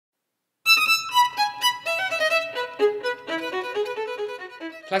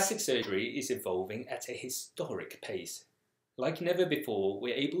Plastic surgery is evolving at a historic pace. Like never before,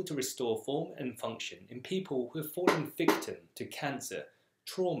 we're able to restore form and function in people who have fallen victim to cancer,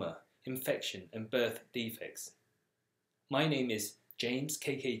 trauma, infection, and birth defects. My name is James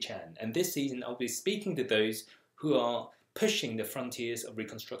K.K. Chan, and this season I'll be speaking to those who are pushing the frontiers of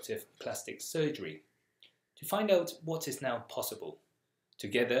reconstructive plastic surgery to find out what is now possible.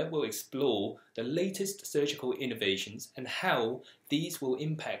 Together, we'll explore the latest surgical innovations and how these will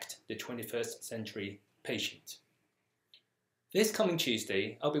impact the 21st century patient. This coming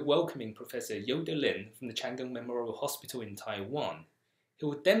Tuesday, I'll be welcoming Professor Yoda Lin from the Chang'an Memorial Hospital in Taiwan. He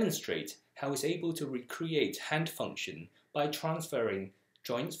will demonstrate how he's able to recreate hand function by transferring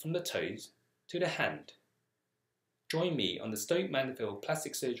joints from the toes to the hand. Join me on the Stoke Mandeville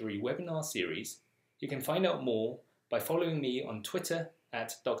Plastic Surgery webinar series. You can find out more by following me on Twitter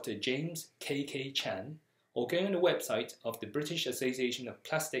at Dr. James K.K. Chan, or going on the website of the British Association of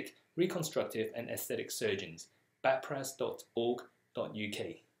Plastic, Reconstructive and Aesthetic Surgeons, bapras.org.uk.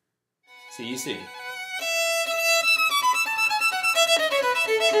 See you soon.